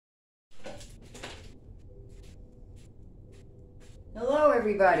Hello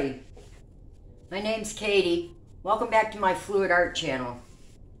everybody, my name's Katie. Welcome back to my Fluid Art channel.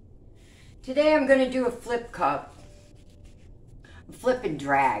 Today I'm going to do a flip cup, a flip and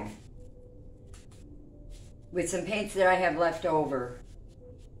drag, with some paints that I have left over.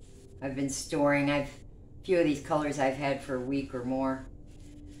 I've been storing, a few of these colors I've had for a week or more.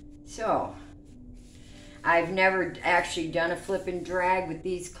 So, I've never actually done a flip and drag with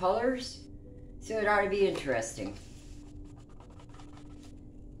these colors, so it ought to be interesting.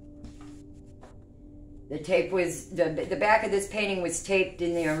 The tape was, the back of this painting was taped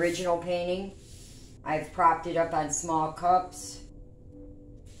in the original painting. I've propped it up on small cups.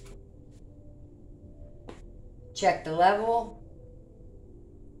 Check the level.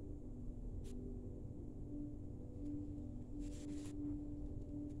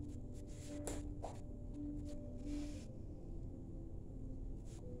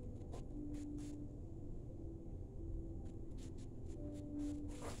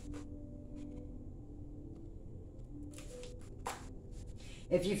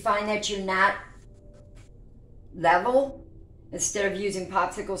 If you find that you're not level, instead of using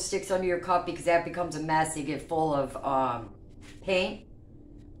popsicle sticks under your cup because that becomes a mess, you get full of paint,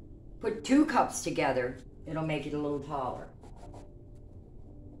 put 2 cups together. It'll make it a little taller.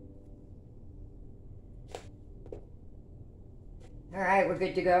 All right, we're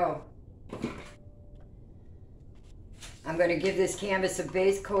good to go. I'm going to give this canvas a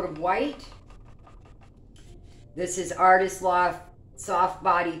base coat of white. This is Artist Loft soft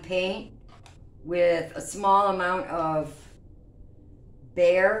body paint with a small amount of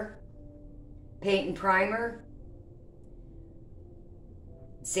Behr paint and primer,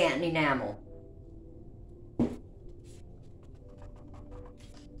 satin enamel.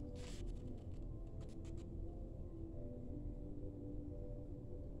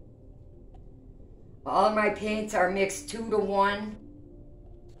 All of my paints are mixed 2 to 1.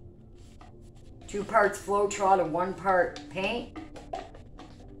 2 parts Floetrol and 1 part paint.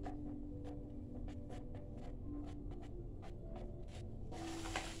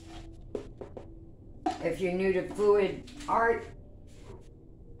 If you're new to fluid art,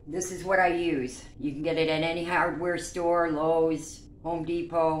 this is what I use. You can get it at any hardware store, Lowe's, Home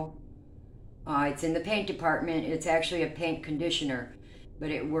Depot. It's in the paint department. It's actually a paint conditioner, but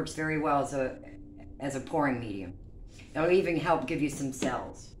it works very well as a pouring medium. It'll even help give you some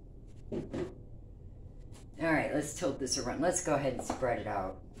cells. All right, let's tilt this around. Let's go ahead and spread it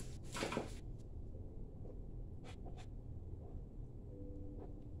out.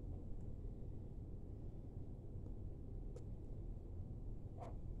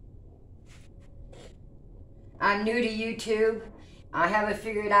 I'm new to YouTube. I haven't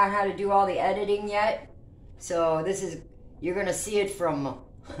figured out how to do all the editing yet. So this is, you're gonna see it from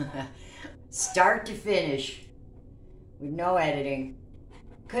start to finish with no editing.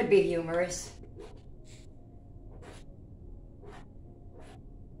 Could be humorous.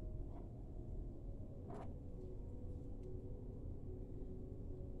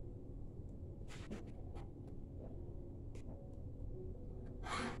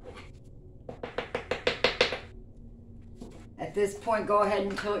 At this point, go ahead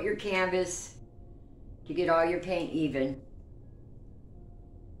and tilt your canvas to get all your paint even.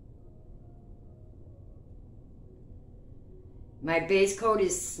 My base coat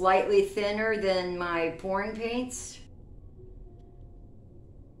is slightly thinner than my pouring paints.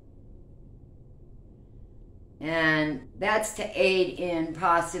 And that's to aid in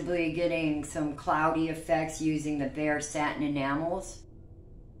possibly getting some cloudy effects using the Behr satin enamels.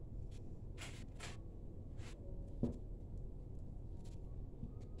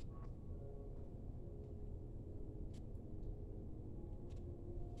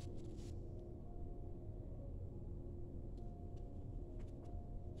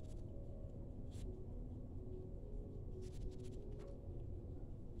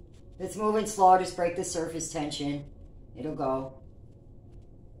 It's moving slow, just break the surface tension. It'll go.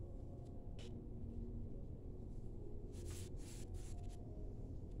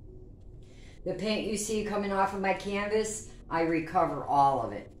 The paint you see coming off of my canvas, I recover all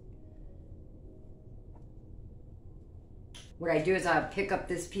of it. What I do is I pick up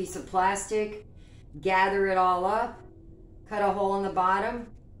this piece of plastic, gather it all up, cut a hole in the bottom,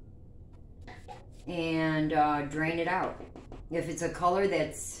 and drain it out. If it's a color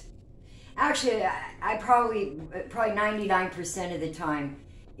that's actually, I probably 99% of the time,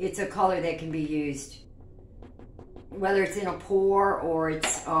 it's a color that can be used. Whether it's in a pour or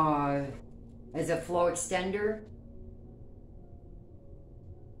it's as a flow extender.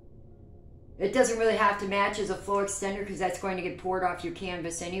 It doesn't really have to match as a flow extender because that's going to get poured off your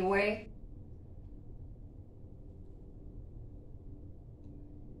canvas anyway.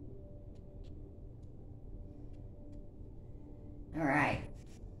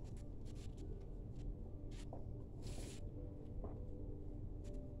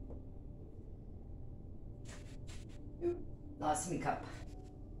 Lost me cup.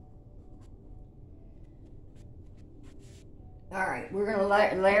 All right, we're gonna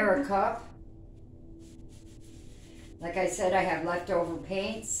layer a cup. Like I said, I have leftover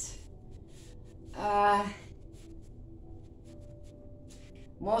paints.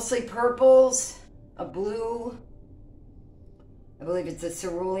 Mostly purples, a blue. I believe it's a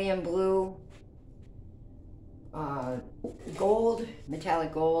cerulean blue. Gold,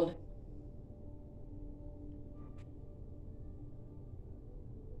 metallic gold.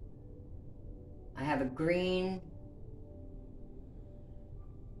 I have a green.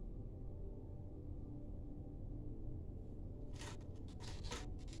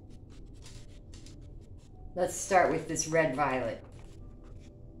 Let's start with this red violet.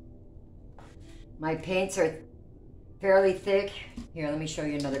 My paints are fairly thick. Here, let me show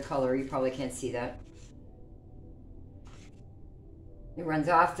you another color. You probably can't see that. It runs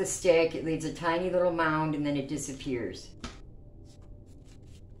off the stick, it leaves a tiny little mound, and then it disappears.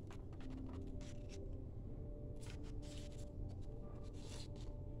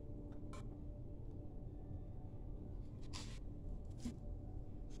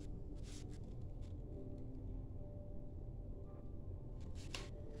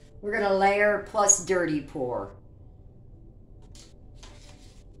 We're going to layer plus dirty pour.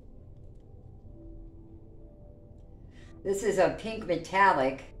 This is a pink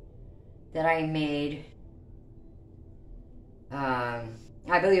metallic that I made. I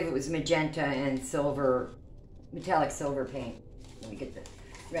believe it was magenta and silver, metallic silver paint. Let me get the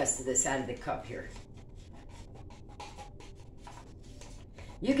rest of this out of the cup here.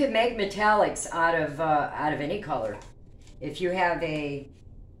 You can make metallics out of any color. If you have a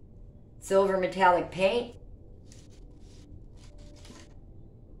silver metallic paint,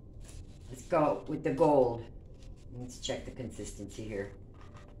 let's go with the gold. Let's check the consistency here.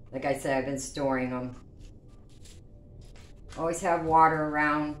 Like I said, I've been storing them. Always have water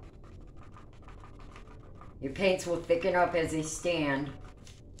around. Your paints will thicken up as they stand.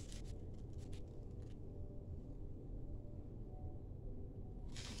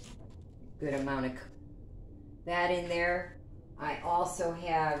 Good amount of that in there. I also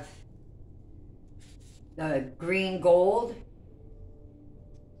have the green gold.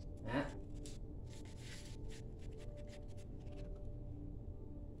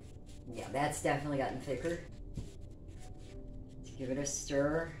 Yeah, that's definitely gotten thicker. Let's give it a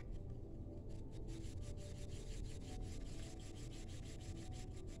stir.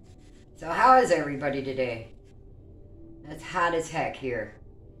 So how is everybody today? It's hot as heck here.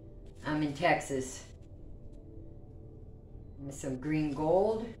 I'm in Texas. With some green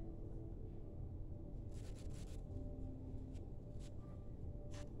gold.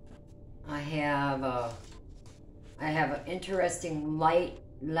 I have an interesting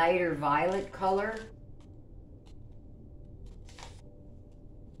lighter violet color.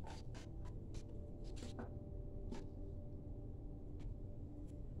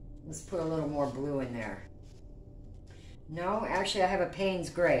 Let's put a little more blue in there. No, actually I have a Payne's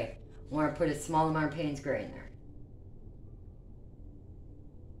Gray. I want to put a small amount of Payne's Gray in there.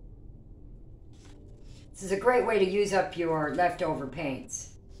 This is a great way to use up your leftover paints.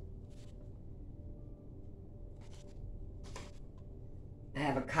 I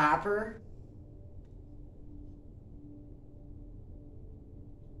have a copper.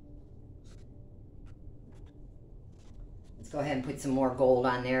 Let's go ahead and put some more gold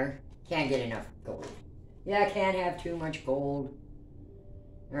on there. Can't get enough gold. Yeah, I can't have too much gold.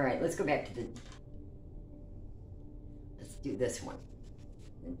 All right, let's go back to let's do this one,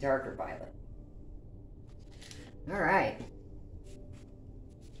 the darker violet. All right.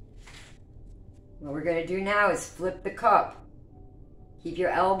 What we're gonna do now is flip the cup. Keep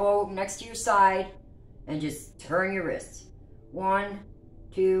your elbow next to your side and just turn your wrists. 1,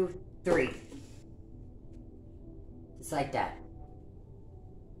 2, 3. Just like that.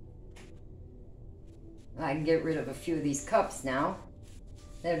 I can get rid of a few of these cups now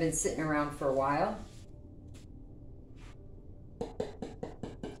that have been sitting around for a while. You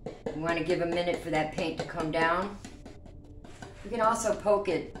want to give a minute for that paint to come down. You can also poke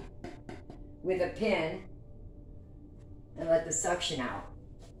it with a pin and let the suction out.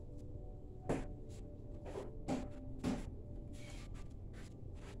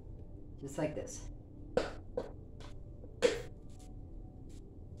 Just like this.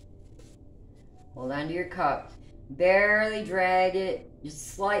 Hold on to your cup. Barely drag it.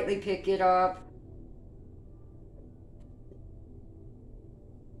 Just slightly pick it up.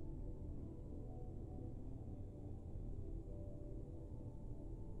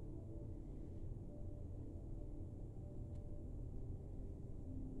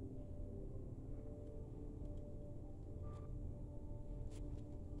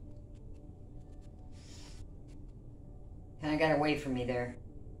 got away from me there.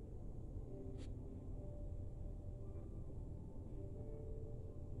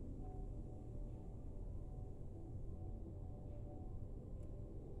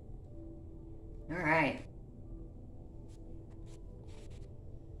 All right.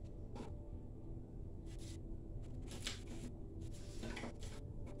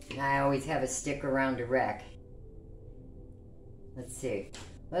 I always have a stick around to wreck. Let's see.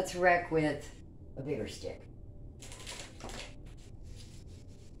 Let's wreck with a bigger stick.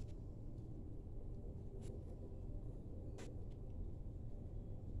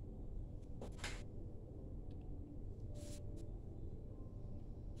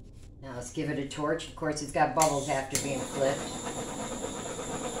 Now let's give it a torch. Of course, it's got bubbles after being flipped.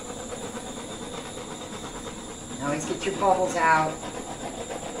 Always get your bubbles out.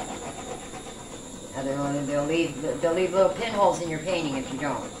 Now they'll leave little pinholes in your painting if you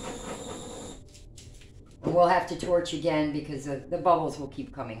don't. And we'll have to torch again because the bubbles will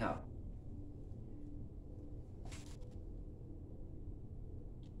keep coming up.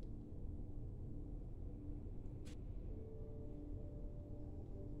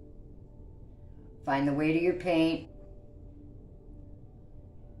 Find the weight of your paint.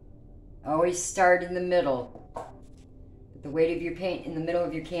 Always start in the middle. Put the weight of your paint in the middle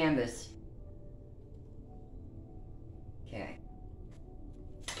of your canvas. Okay.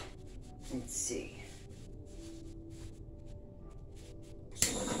 Let's see.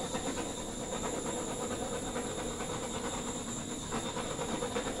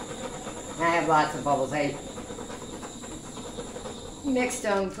 I have lots of bubbles. I mixed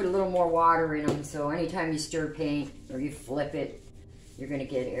them, put a little more water in them, so anytime you stir paint or you flip it, you're going to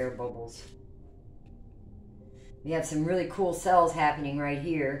get air bubbles. We have some really cool cells happening right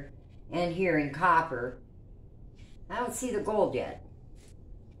here and here in copper. I don't see the gold yet.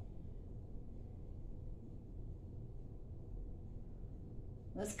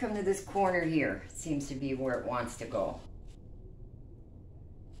 Let's come to this corner here. It seems to be where it wants to go.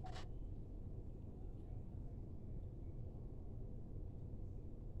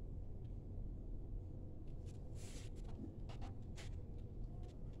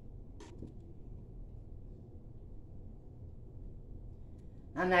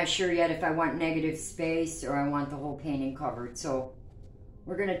 I'm not sure yet if I want negative space or I want the whole painting covered, so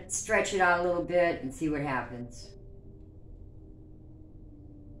we're going to stretch it out a little bit and see what happens.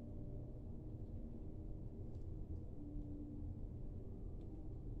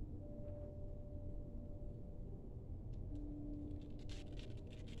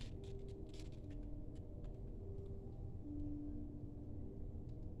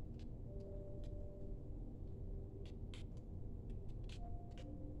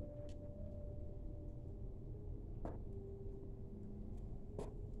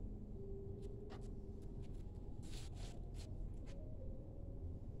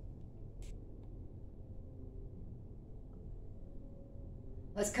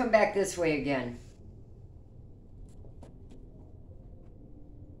 Let's come back this way again.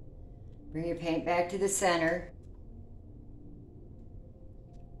 Bring your paint back to the center.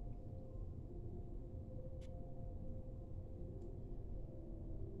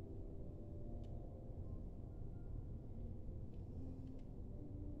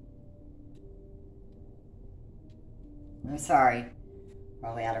 I'm sorry,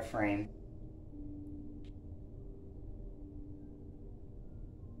 probably out of frame.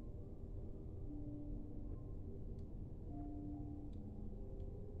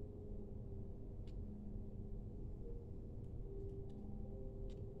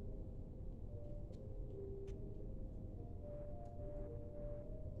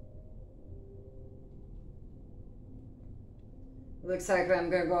 Looks like I'm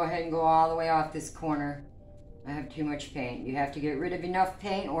going to go ahead and go all the way off this corner. I have too much paint. You have to get rid of enough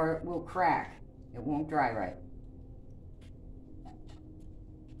paint or it will crack. It won't dry right.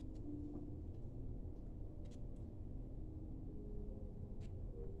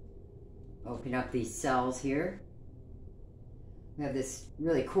 Open up these cells here. We have this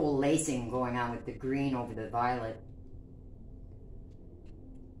really cool lacing going on with the green over the violet.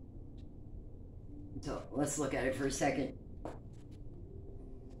 So let's look at it for a second.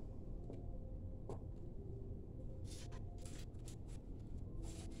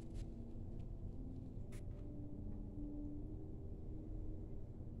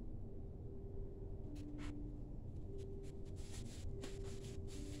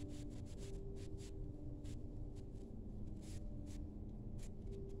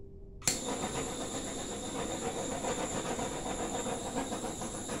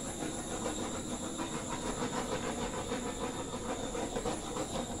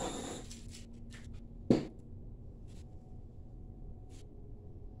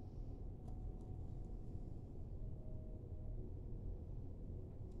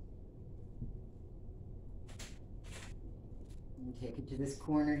 And take it to this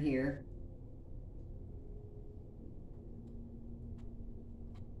corner here.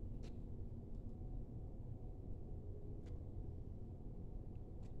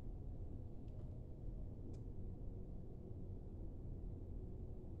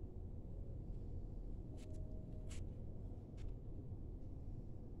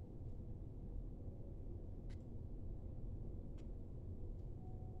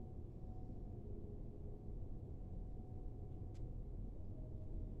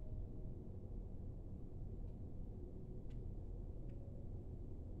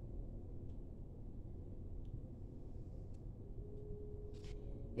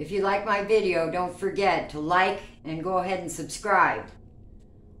 If you like my video, don't forget to like and go ahead and subscribe.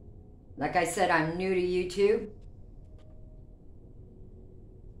 Like I said, I'm new to YouTube.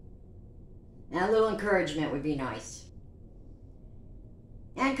 And a little encouragement would be nice.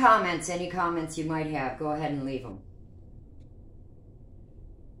 And comments, any comments you might have, go ahead and leave them.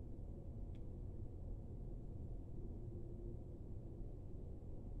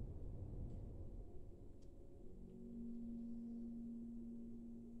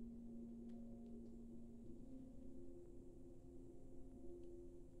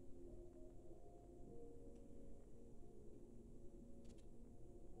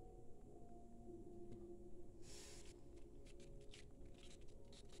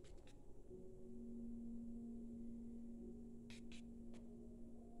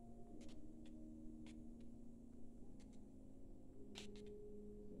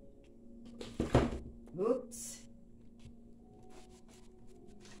 Oops.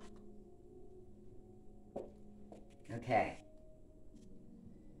 Okay.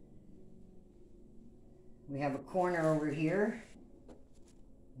 We have a corner over here.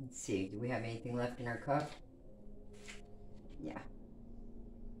 Let's see, do we have anything left in our cup? Yeah.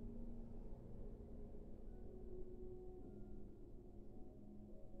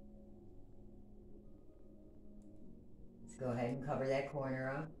 Let's go ahead and cover that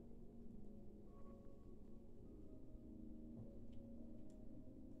corner up.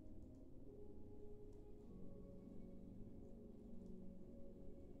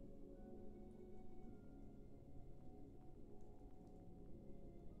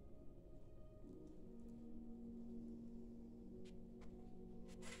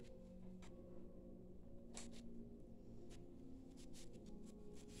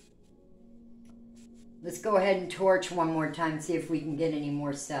 Let's go ahead and torch one more time, see if we can get any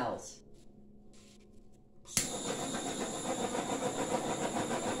more cells.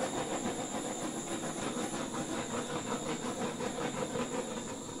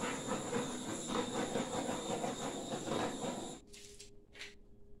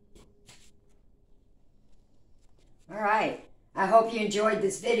 Alright, I hope you enjoyed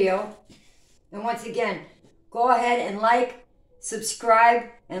this video. And once again, go ahead and like, subscribe,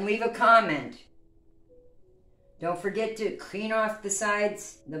 and leave a comment. Don't forget to clean off the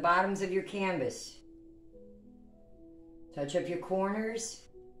sides, the bottoms of your canvas. Touch up your corners.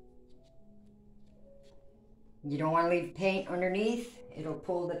 You don't want to leave paint underneath. It'll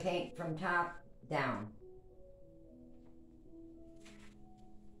pull the paint from top down.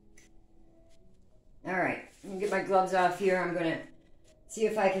 Alright, let me get my gloves off here. I'm going to see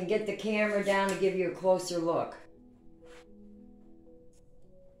if I can get the camera down to give you a closer look.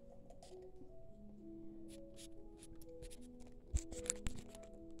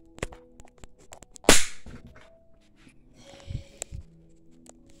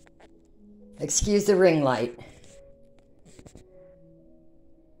 Excuse the ring light.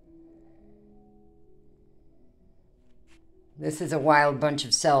 This is a wild bunch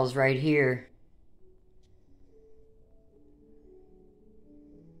of cells right here.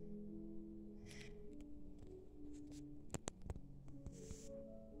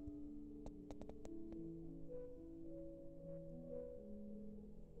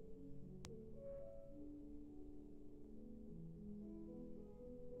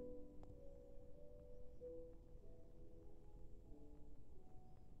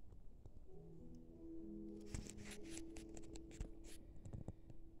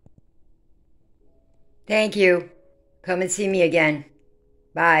 Thank you. Come and see me again.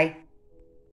 Bye.